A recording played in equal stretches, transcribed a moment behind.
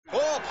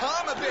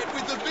Bet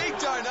with the big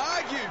don't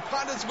argue.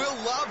 Punters will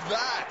love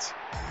that.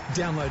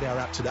 Download our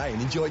app today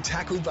and enjoy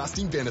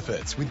tackle-busting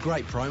benefits with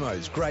great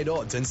promos, great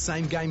odds and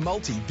same-game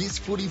multi this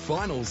footy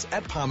finals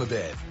at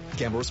Palmerbet.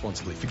 Gamble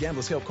responsibly. For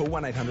Gamblers' Help, call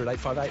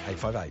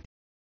 1-800-858-858.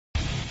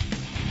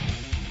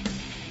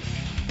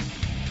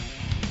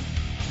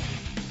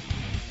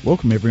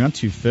 Welcome everyone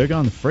to Fergo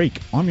and the Freak.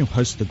 I'm your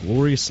host, the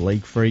Glorious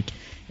League Freak,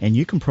 and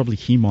you can probably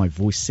hear my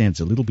voice sounds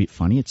a little bit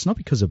funny. It's not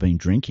because I've been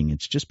drinking,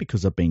 it's just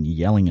because I've been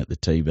yelling at the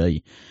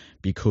TV.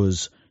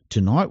 Because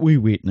tonight we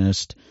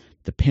witnessed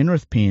the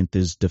Penrith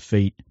Panthers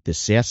defeat the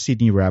South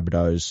Sydney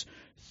Rabbitohs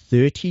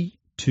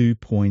 32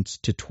 points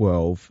to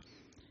 12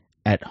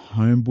 at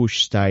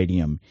Homebush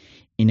Stadium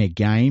in a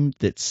game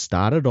that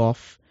started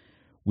off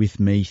with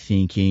me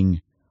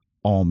thinking,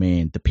 oh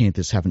man, the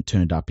Panthers haven't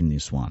turned up in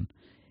this one.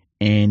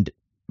 And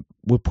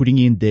we're putting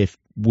in their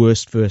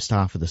worst first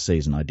half of the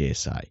season, I dare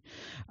say.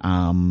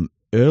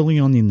 Early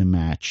on in the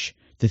match,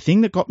 the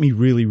thing that got me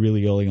really,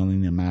 really early on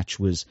in the match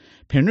was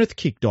Penrith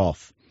kicked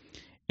off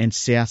and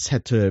South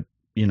had to,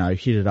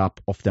 hit it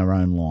up off their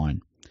own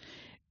line.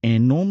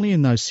 And normally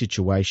in those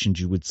situations,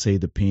 you would see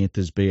the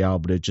Panthers be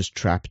able to just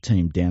trap a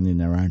team down in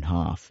their own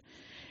half.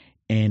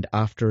 And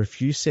after a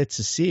few sets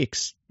of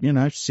six,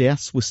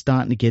 South was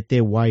starting to get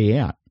their way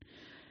out.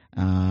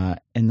 And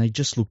they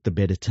just looked the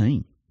better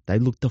team. They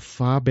looked a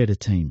far better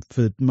team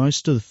for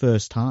most of the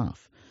first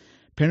half.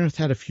 Penrith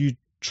had a few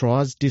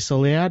tries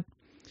disallowed,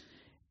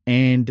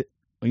 and,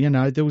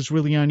 there was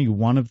really only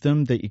one of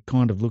them that you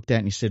kind of looked at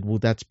and you said, well,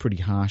 that's pretty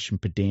harsh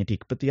and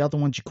pedantic, but the other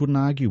ones you couldn't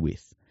argue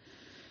with.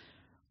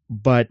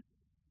 But,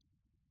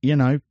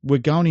 we're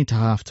going into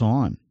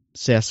half-time.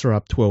 Souths are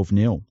up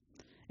 12-0,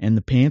 and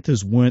the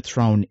Panthers weren't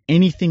throwing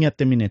anything at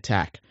them in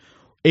attack.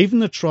 Even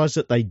the tries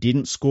that they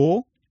didn't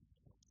score,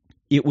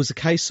 it was a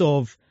case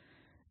of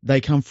they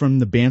come from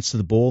the bounce of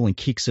the ball and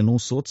kicks and all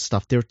sorts of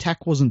stuff. Their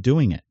attack wasn't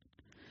doing it.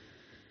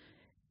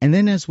 And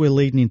then as we're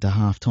leading into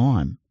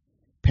half-time,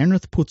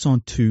 Penrith puts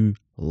on two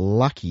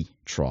lucky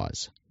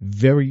tries.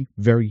 Very,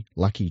 very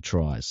lucky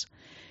tries.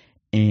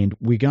 And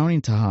we're going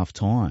into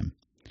half-time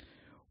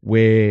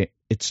where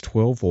it's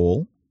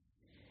 12-all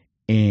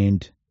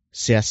and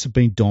Souths have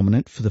been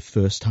dominant for the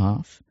first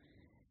half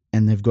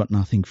and they've got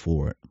nothing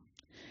for it.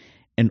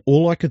 And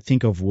all I could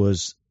think of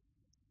was,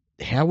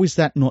 how is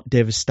that not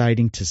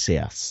devastating to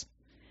Souths?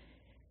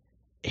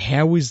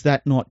 How is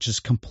that not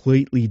just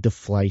completely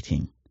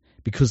deflating?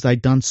 Because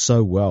they'd done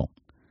so well.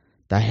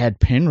 They had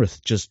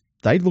Penrith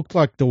they looked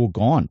like they were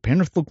gone.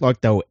 Penrith looked like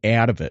they were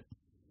out of it.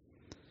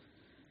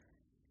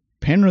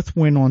 Penrith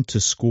went on to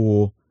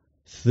score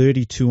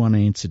 32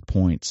 unanswered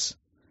points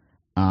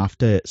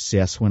after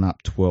Souths went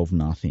up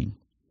 12-0.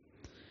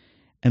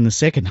 And the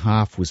second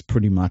half was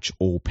pretty much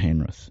all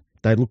Penrith.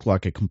 They looked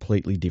like a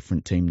completely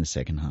different team in the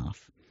second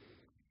half.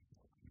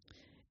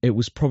 It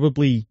was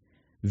probably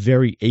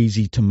very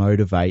easy to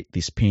motivate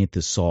this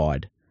Panthers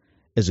side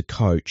as a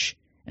coach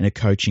and a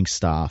coaching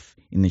staff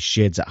in the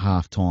sheds at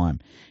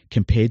halftime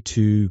compared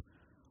to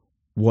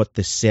what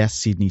the South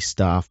Sydney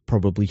staff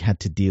probably had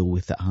to deal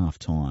with at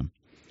halftime.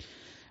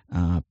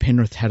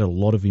 Penrith had a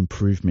lot of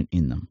improvement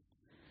in them.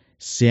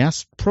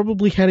 South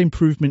probably had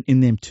improvement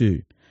in them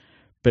too,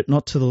 but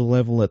not to the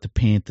level that the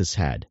Panthers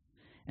had.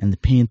 And the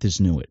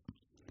Panthers knew it.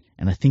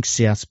 And I think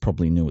South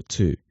probably knew it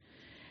too.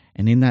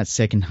 And in that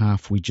second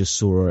half, we just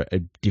saw a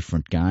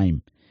different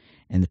game.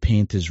 And the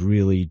Panthers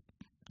really,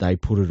 they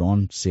put it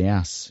on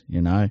South,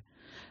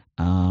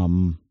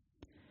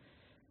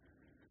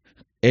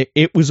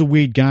 It was a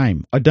weird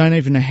game. I don't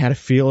even know how to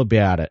feel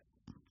about it.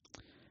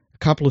 A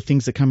couple of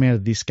things that come out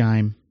of this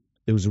game.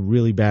 There was a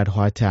really bad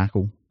high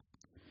tackle.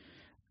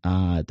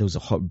 There was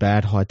a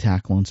bad high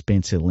tackle on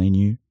Spencer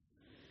Leniu.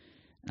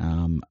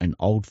 An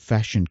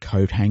old-fashioned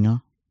coat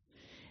hanger.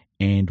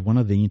 And one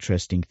of the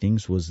interesting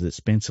things was that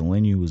Spencer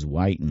Leniu was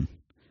waiting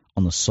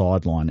on the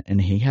sideline and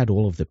he had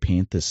all of the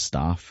Panthers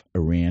staff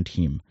around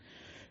him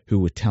who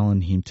were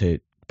telling him to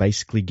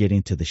basically get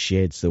into the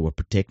sheds that were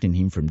protecting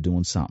him from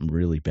doing something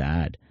really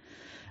bad.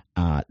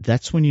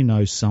 That's when you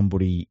know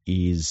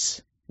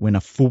when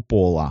a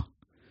footballer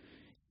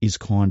is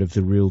kind of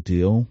the real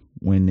deal,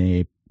 when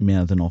they're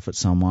mouthing off at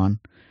someone,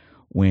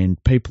 when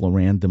people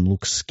around them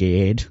look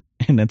scared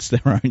and it's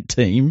their own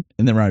team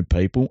and their own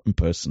people and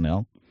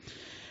personnel.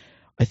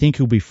 I think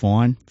he'll be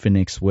fine for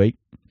next week,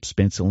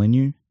 Spencer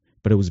Leniu,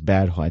 but it was a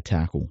bad high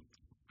tackle.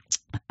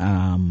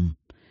 Viliami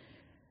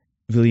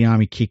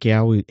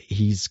Kikau,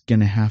 he's going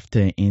to have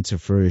to answer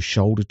for a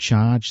shoulder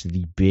charge that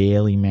he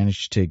barely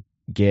managed to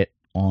get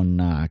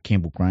on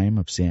Campbell Graham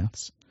of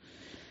Souths.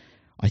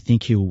 I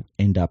think he'll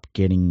end up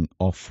getting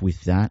off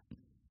with that.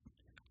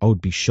 I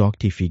would be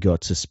shocked if he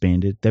got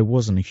suspended. There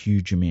wasn't a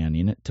huge amount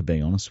in it, to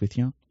be honest with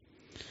you.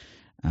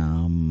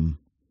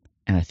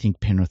 And I think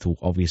Penrith will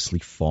obviously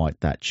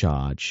fight that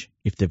charge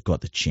if they've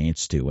got the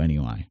chance to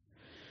anyway.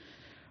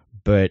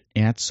 But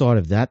outside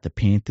of that, the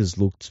Panthers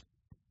looked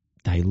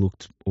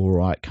all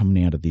right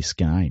coming out of this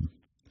game.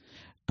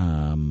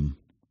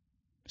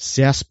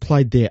 South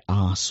played their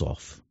arse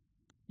off.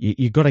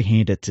 You got to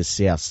hand it to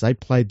South. They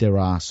played their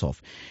ass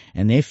off,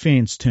 and their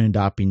fans turned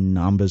up in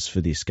numbers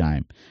for this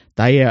game.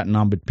 They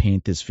outnumbered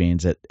Panthers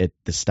fans at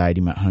the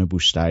stadium, at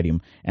Homebush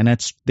Stadium, and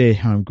that's their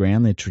home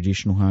ground, their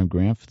traditional home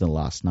ground for the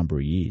last number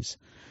of years.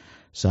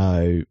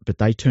 So, but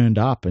they turned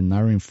up and they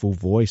were in full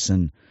voice,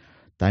 and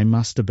they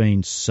must have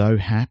been so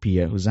happy.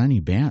 It was only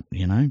about,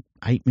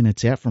 8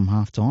 minutes out from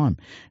half time.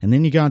 And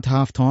then you go into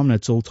half time and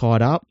it's all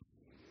tied up.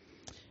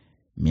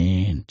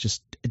 Man,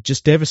 just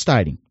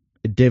devastating.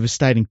 A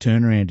devastating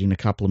turnaround in a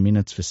couple of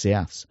minutes for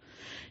Souths.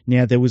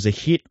 Now, there was a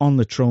hit on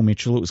Latrell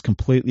Mitchell. It was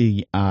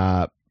completely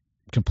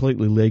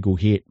legal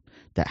hit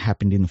that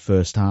happened in the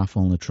first half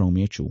on Latrell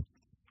Mitchell.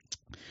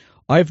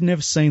 I've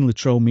never seen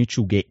Latrell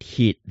Mitchell get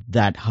hit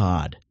that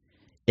hard,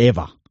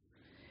 ever.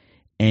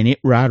 And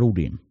it rattled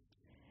him.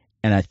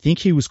 And I think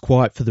he was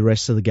quiet for the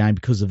rest of the game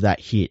because of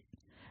that hit.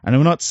 And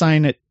I'm not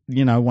saying that,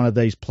 one of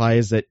these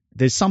players that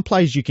there's some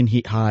players you can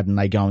hit hard and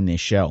they go in their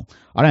shell.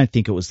 I don't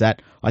think it was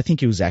that. I think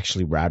he was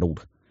actually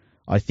rattled.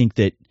 I think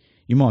that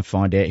you might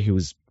find out he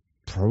was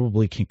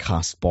probably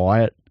concussed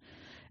by it.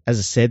 As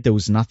I said, there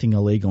was nothing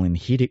illegal in the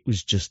hit. It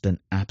was just an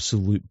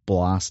absolute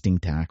blasting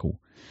tackle.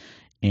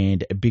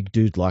 And a big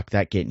dude like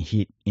that getting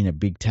hit in a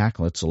big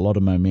tackle, it's a lot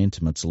of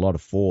momentum, it's a lot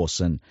of force.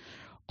 And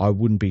I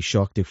wouldn't be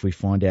shocked if we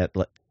find out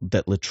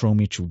that Latrell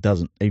Mitchell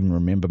doesn't even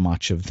remember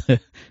much of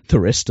the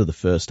rest of the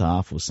first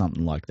half or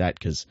something like that,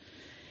 because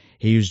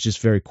he was just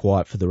very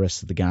quiet for the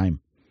rest of the game.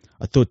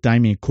 I thought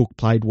Damien Cook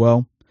played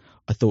well.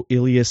 I thought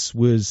Ilias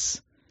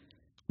was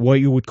what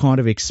you would kind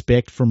of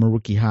expect from a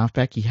rookie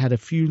halfback. He had a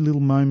few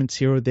little moments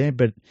here or there,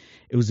 but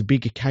it was a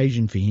big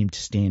occasion for him to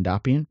stand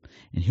up in,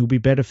 and he'll be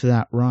better for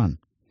that run.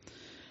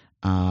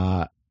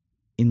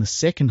 In the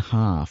second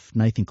half,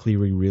 Nathan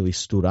Cleary really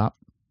stood up.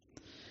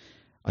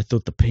 I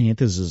thought the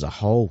Panthers as a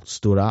whole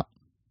stood up.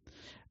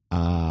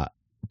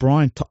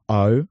 Brian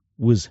To'o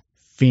was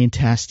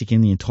fantastic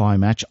in the entire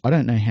match. I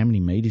don't know how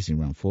many metres he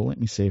ran for. Let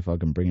me see if I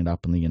can bring it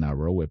up on the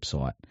NRL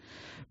website.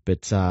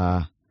 But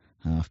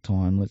half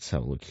time, let's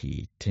have a look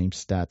here. Team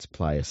stats,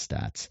 player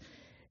stats.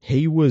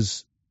 He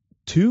was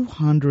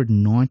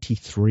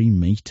 293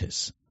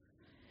 metres.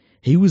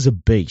 He was a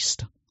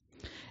beast.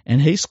 And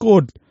he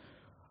scored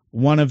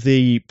one of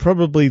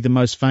probably the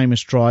most famous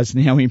tries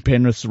now in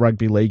Penrith's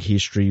rugby league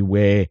history,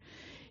 where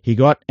he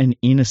got an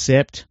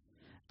intercept.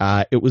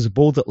 It was a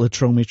ball that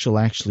Latrell Mitchell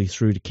actually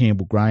threw to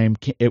Campbell Graham.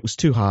 It was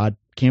too hard.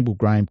 Campbell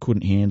Graham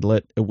couldn't handle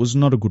it. It was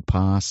not a good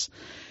pass.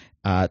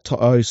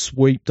 To'o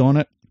sweeped on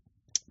it,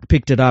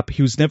 picked it up.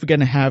 He was never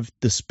going to have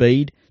the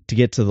speed to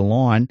get to the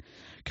line.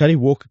 Cody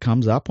Walker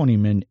comes up on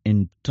him,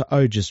 and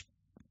To'o just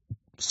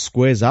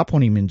squares up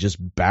on him and just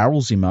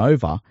barrels him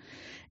over.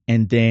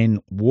 And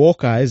then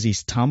Walker, as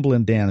he's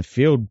tumbling down the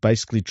field,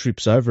 basically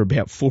trips over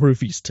about 4 of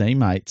his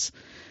teammates.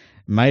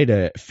 Made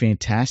a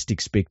fantastic,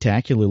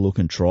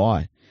 spectacular-looking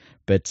try.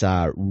 But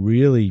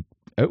really,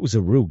 it was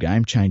a real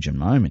game-changing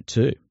moment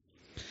too.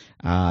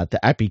 The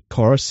Api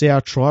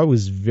Coruscant try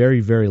was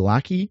very, very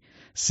lucky.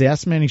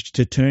 South managed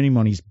to turn him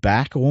on his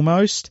back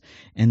almost,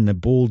 and the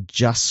ball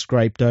just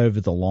scraped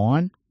over the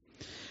line.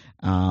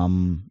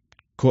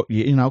 Caught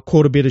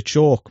a bit of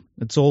chalk.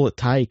 That's all it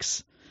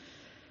takes.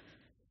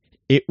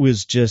 It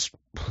was just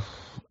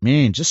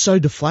so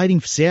deflating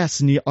for South.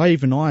 And I,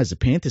 as a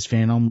Panthers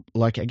fan, I'm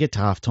like, I get to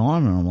half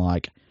time and I'm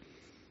like,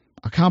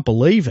 I can't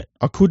believe it.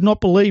 I could not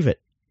believe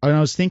it. And I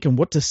was thinking,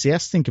 what does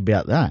South think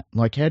about that?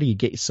 Like, how do you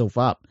get yourself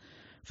up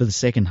for the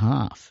second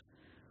half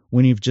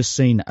when you've just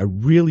seen a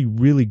really,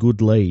 really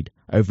good lead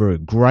over a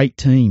great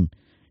team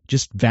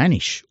just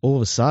vanish all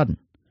of a sudden?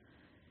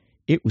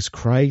 It was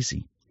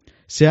crazy.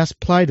 South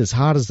played as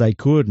hard as they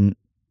could, and,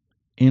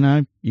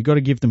 you got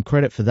to give them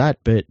credit for that,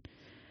 but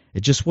it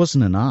just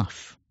wasn't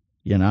enough,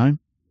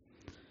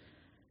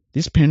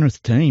 This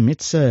Penrith team,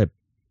 it's a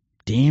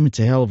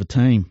hell of a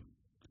team.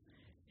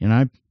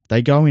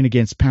 They go in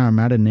against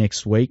Parramatta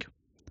next week.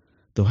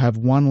 They'll have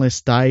one less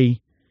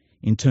day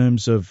in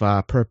terms of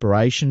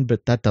preparation,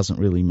 but that doesn't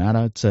really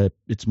matter.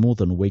 It's more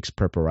than a week's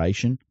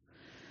preparation.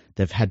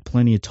 They've had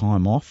plenty of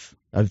time off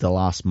over the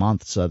last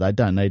month, so they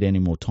don't need any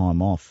more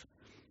time off.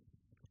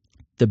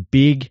 The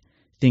big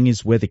thing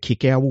is where the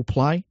kick-out will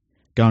play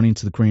going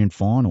into the grand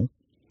final.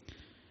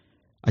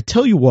 I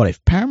tell you what,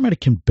 if Parramatta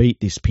can beat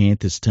this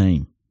Panthers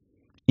team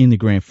in the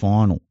grand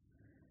final,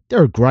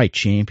 they're a great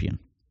champion.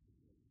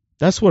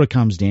 That's what it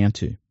comes down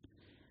to.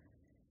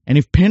 And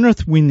if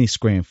Penrith win this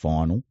grand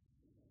final,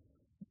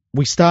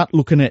 we start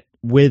looking at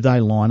where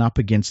they line up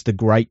against the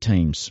great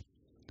teams,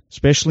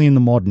 especially in the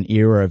modern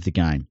era of the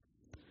game.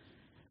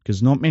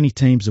 Because not many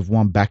teams have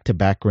won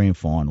back-to-back grand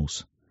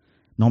finals.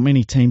 Not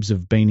many teams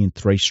have been in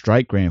 3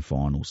 straight grand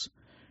finals.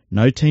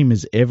 No team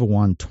has ever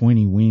won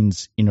 20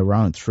 wins in a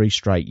row in 3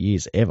 straight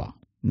years, ever,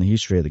 in the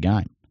history of the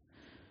game.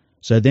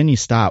 So then you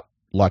start,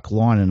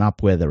 lining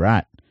up where they're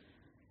at,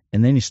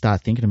 and then you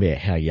start thinking about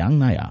how young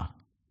they are.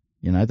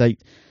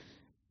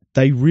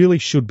 They really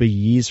should be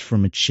years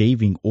from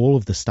achieving all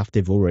of the stuff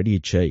they've already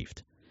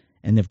achieved,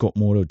 and they've got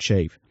more to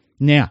achieve.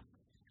 Now,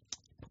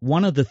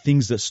 one of the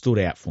things that stood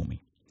out for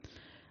me,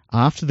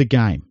 after the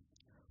game,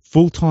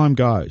 Full time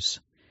goes,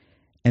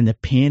 and the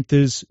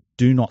Panthers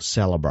do not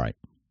celebrate.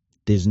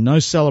 There's no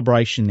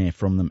celebration there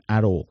from them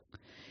at all.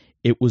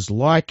 It was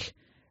like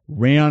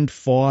round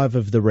 5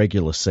 of the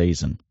regular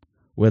season,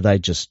 where they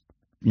just,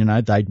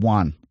 they'd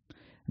won.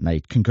 And they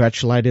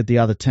congratulated the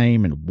other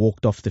team and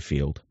walked off the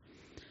field.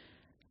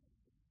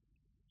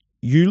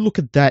 You look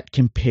at that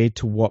compared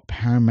to what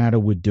Parramatta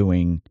were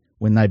doing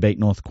when they beat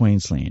North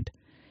Queensland.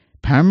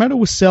 Parramatta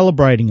was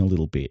celebrating a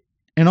little bit.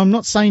 And I'm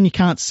not saying you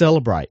can't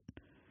celebrate,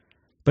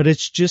 but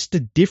it's just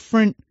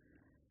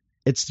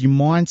it's your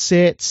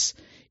mindsets.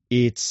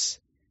 It's,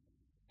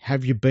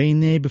 have you been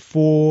there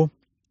before?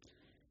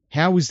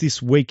 How is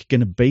this week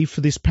going to be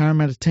for this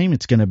Parramatta team?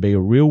 It's going to be a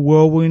real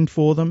whirlwind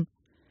for them.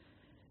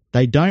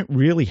 They don't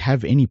really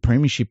have any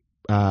premiership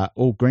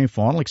or grand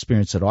final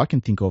experience that I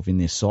can think of in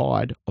their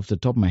side off the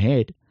top of my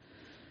head.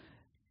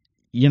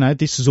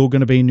 This is all going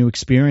to be a new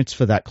experience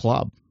for that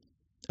club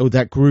or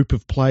that group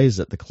of players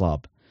at the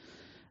club.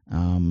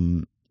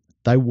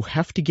 They will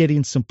have to get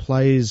in some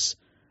players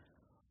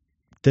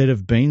that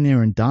have been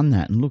there and done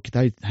that. And look,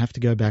 they have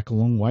to go back a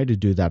long way to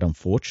do that,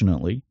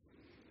 unfortunately.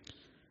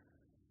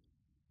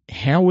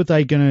 How are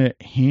they going to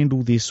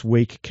handle this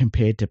week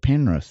compared to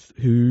Penrith,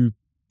 who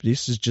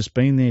this has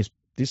been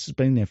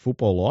their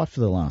football life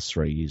for the last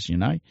 3 years, You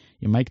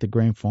make the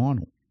grand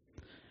final.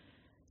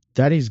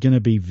 That is going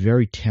to be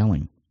very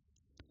telling.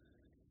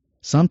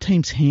 Some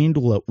teams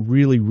handle it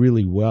really,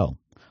 really well.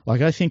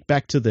 Like, I think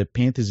back to the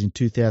Panthers in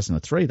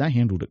 2003, they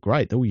handled it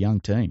great. They were a young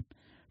team.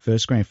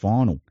 First grand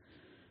final.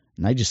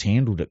 And they just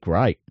handled it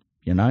great,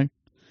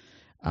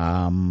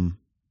 For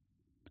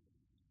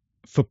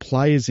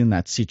players in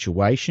that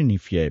situation,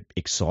 if you're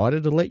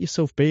excited, to let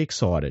yourself be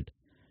excited.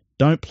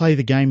 Don't play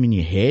the game in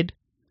your head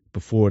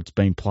before it's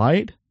been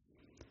played.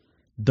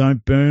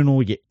 Don't burn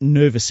all your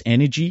nervous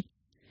energy.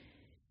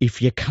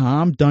 If you're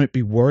calm, don't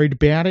be worried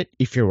about it.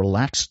 If you're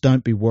relaxed,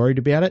 don't be worried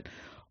about it.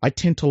 I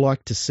tend to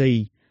like to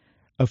see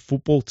a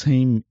football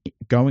team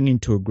going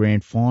into a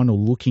grand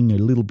final looking a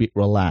little bit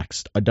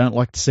relaxed. I don't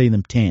like to see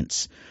them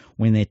tense.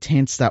 When they're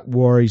tense, that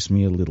worries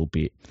me a little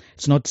bit.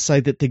 It's not to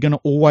say that they're going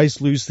to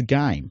always lose the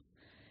game.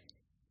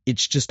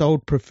 It's just I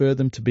would prefer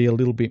them to be a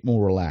little bit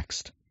more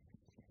relaxed.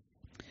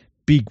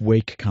 Big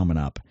week coming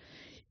up.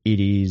 It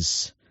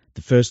is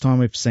the first time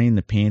we've seen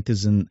the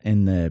Panthers and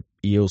the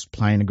Eels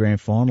play in a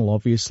grand final,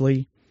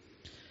 obviously.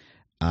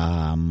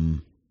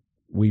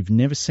 We've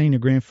never seen a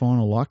grand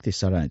final like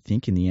this, I don't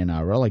think, in the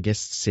NRL. I guess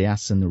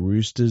South and the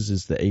Roosters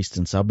is the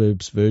Eastern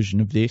Suburbs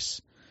version of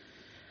this.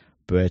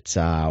 But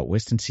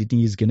Western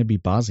Sydney is going to be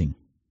buzzing.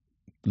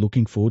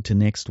 Looking forward to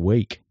next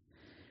week.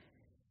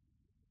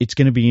 It's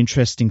going to be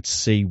interesting to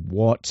see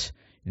what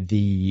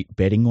the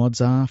betting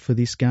odds are for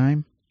this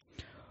game.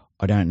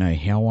 I don't know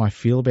how I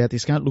feel about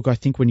this game. Look, I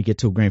think when you get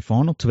to a grand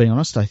final, to be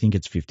honest, I think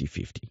it's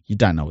 50-50. You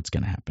don't know what's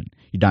going to happen.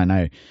 You don't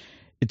know.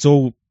 It's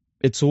all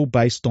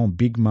based on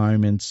big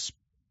moments,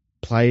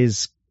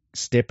 players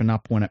stepping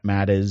up when it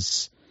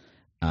matters,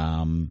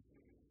 who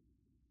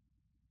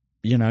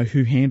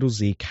handles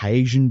the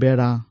occasion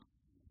better,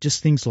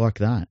 just things like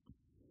that.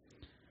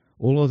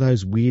 All of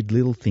those weird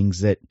little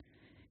things that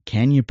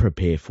can you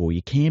prepare for?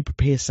 You can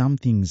prepare some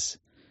things,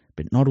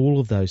 but not all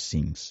of those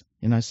things.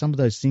 Some of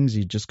those things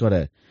you just got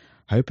to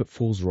hope it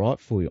falls right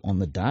for you on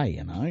the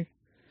day,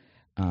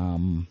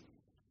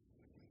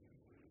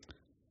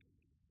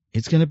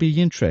 It's going to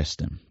be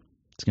interesting.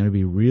 It's going to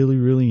be really,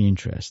 really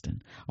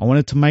interesting. I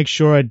wanted to make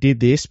sure I did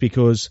this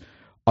because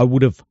I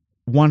would have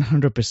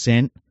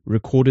 100%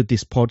 recorded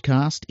this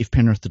podcast if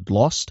Penrith had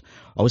lost.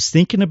 I was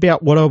thinking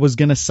about what I was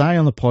going to say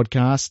on the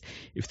podcast.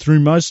 If through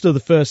most of the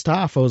first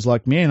half, I was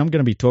like, man, I'm going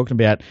to be talking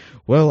about,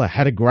 well, I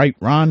had a great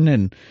run,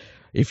 and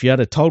if you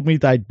had told me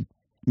they'd,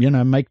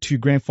 make 2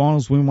 grand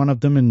finals, win one of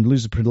them, and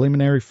lose a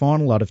preliminary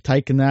final, I'd have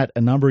taken that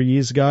a number of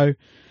years ago.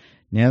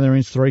 Now they're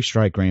in 3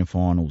 straight grand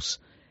finals,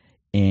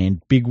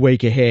 and big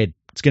week ahead.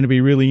 It's going to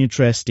be really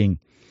interesting.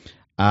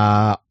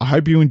 I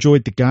hope you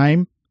enjoyed the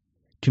game.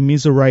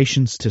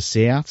 Commiserations to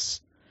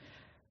Souths.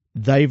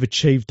 They've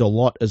achieved a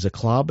lot as a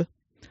club.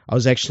 I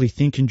was actually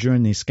thinking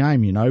during this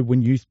game,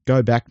 when you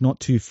go back not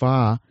too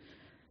far,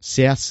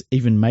 Souths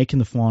even making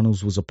the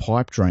finals was a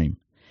pipe dream.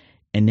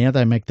 And now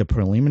they make the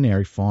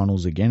preliminary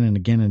finals again and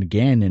again and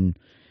again. And,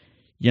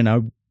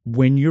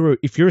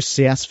 if you're a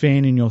Souths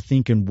fan and you're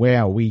thinking,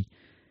 wow, we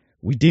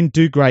didn't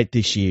do great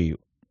this year.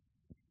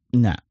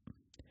 Nah.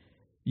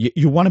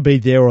 You want to be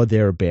there or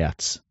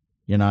thereabouts,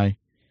 You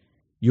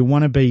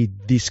want to be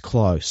this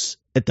close.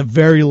 At the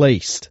very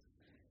least,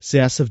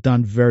 Souths have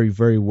done very,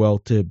 very well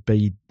to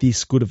be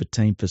this good of a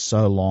team for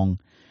so long.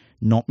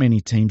 Not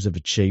many teams have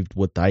achieved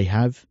what they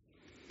have.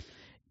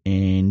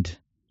 And,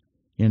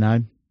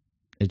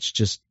 it's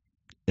just,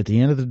 at the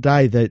end of the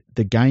day,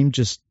 the game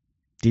just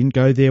didn't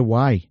go their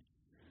way.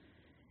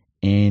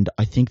 And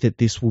I think that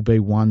this will be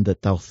one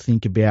that they'll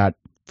think about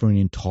for an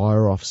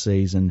entire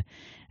off-season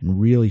and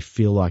really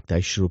feel like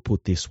they should have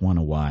put this one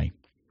away.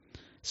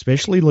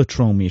 Especially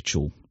Latrell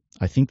Mitchell.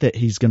 I think that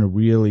this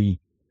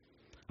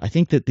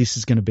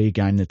is going to be a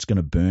game that's going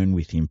to burn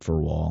with him for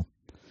a while.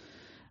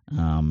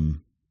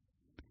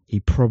 He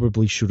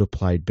probably should have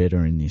played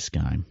better in this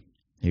game.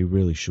 He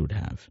really should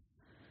have.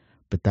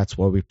 But that's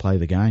why we play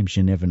the games.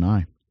 You never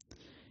know.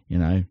 You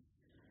know,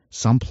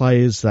 some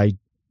players, they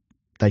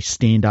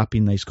stand up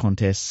in these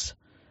contests.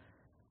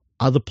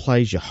 Other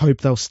players, you hope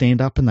they'll stand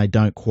up and they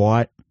don't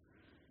quite.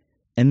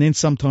 And then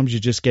sometimes you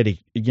just get,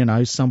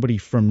 somebody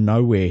from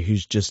nowhere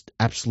who's just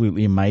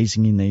absolutely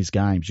amazing in these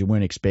games. You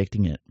weren't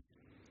expecting it.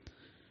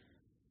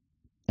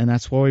 And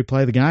that's why we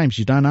play the games.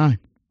 You don't know.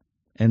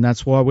 And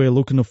that's why we're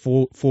looking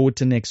forward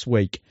to next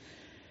week.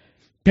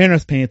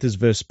 Penrith Panthers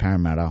versus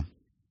Parramatta.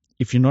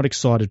 If you're not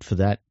excited for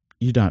that,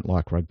 you don't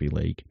like rugby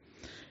league.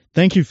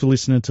 Thank you for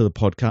listening to the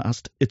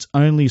podcast. It's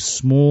only a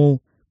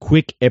small,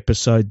 quick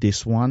episode,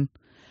 this one.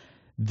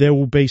 There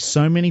will be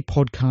so many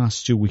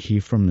podcasts you will hear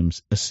from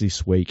us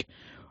this week.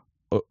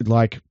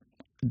 Like,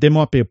 there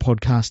might be a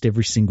podcast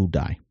every single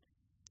day.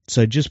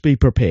 So just be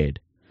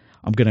prepared.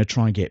 I'm going to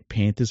try and get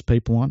Panthers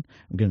people on.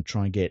 I'm going to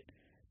try and get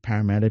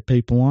Parramatta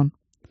people on.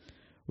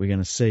 We're going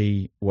to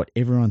see what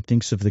everyone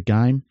thinks of the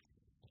game.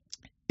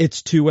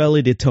 It's too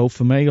early to tell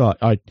for me.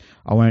 I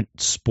won't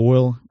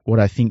spoil what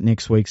I think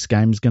next week's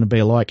game is going to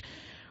be like.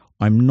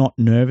 I'm not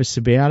nervous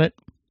about it.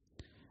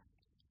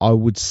 I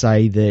would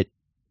say that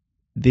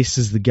this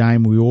is the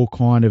game we all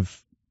kind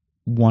of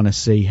want to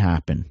see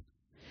happen.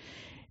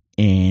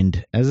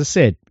 And as I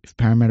said, if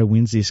Parramatta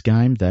wins this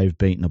game, they've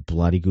beaten a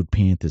bloody good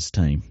Panthers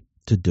team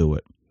to do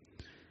it.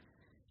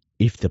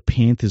 If the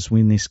Panthers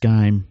win this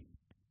game,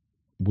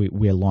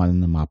 we're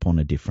lining them up on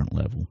a different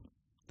level.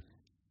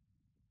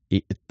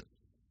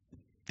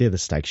 They're the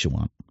stakes you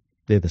want.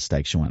 They're the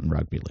stakes you want in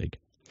rugby league.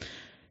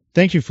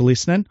 Thank you for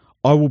listening.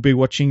 I will be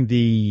watching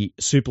the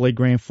Super League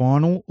Grand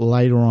Final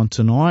later on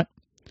tonight.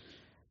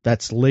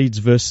 That's Leeds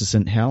versus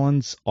St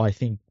Helens. I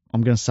think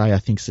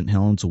St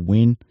Helens will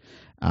win.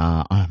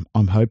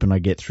 I'm hoping I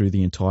get through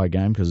the entire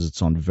game because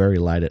it's on very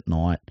late at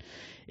night.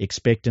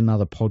 Expect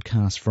another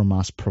podcast from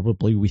us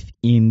probably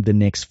within the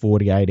next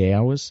 48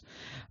 hours.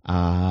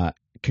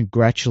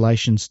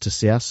 Congratulations to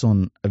South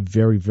on a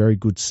very, very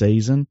good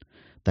season.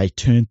 They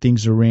turned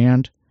things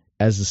around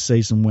as the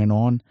season went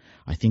on.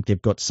 I think they've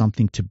got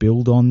something to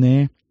build on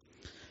there.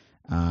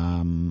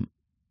 And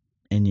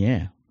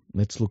yeah,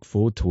 let's look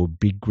forward to a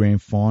big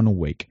grand final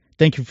week.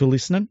 Thank you for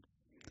listening,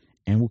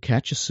 and we'll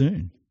catch you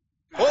soon.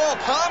 Oh,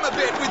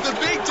 Palmerbet with the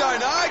big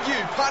don't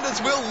argue.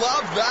 Punters will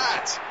love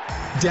that.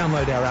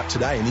 Download our app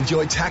today and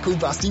enjoy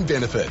tackle-busting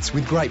benefits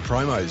with great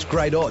promos,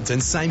 great odds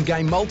and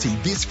same-game multi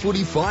this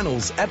footy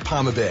finals at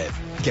Palmerbet.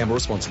 Gamble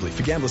responsibly.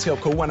 For Gamblers'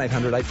 Help, call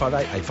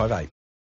 1-800-858-858.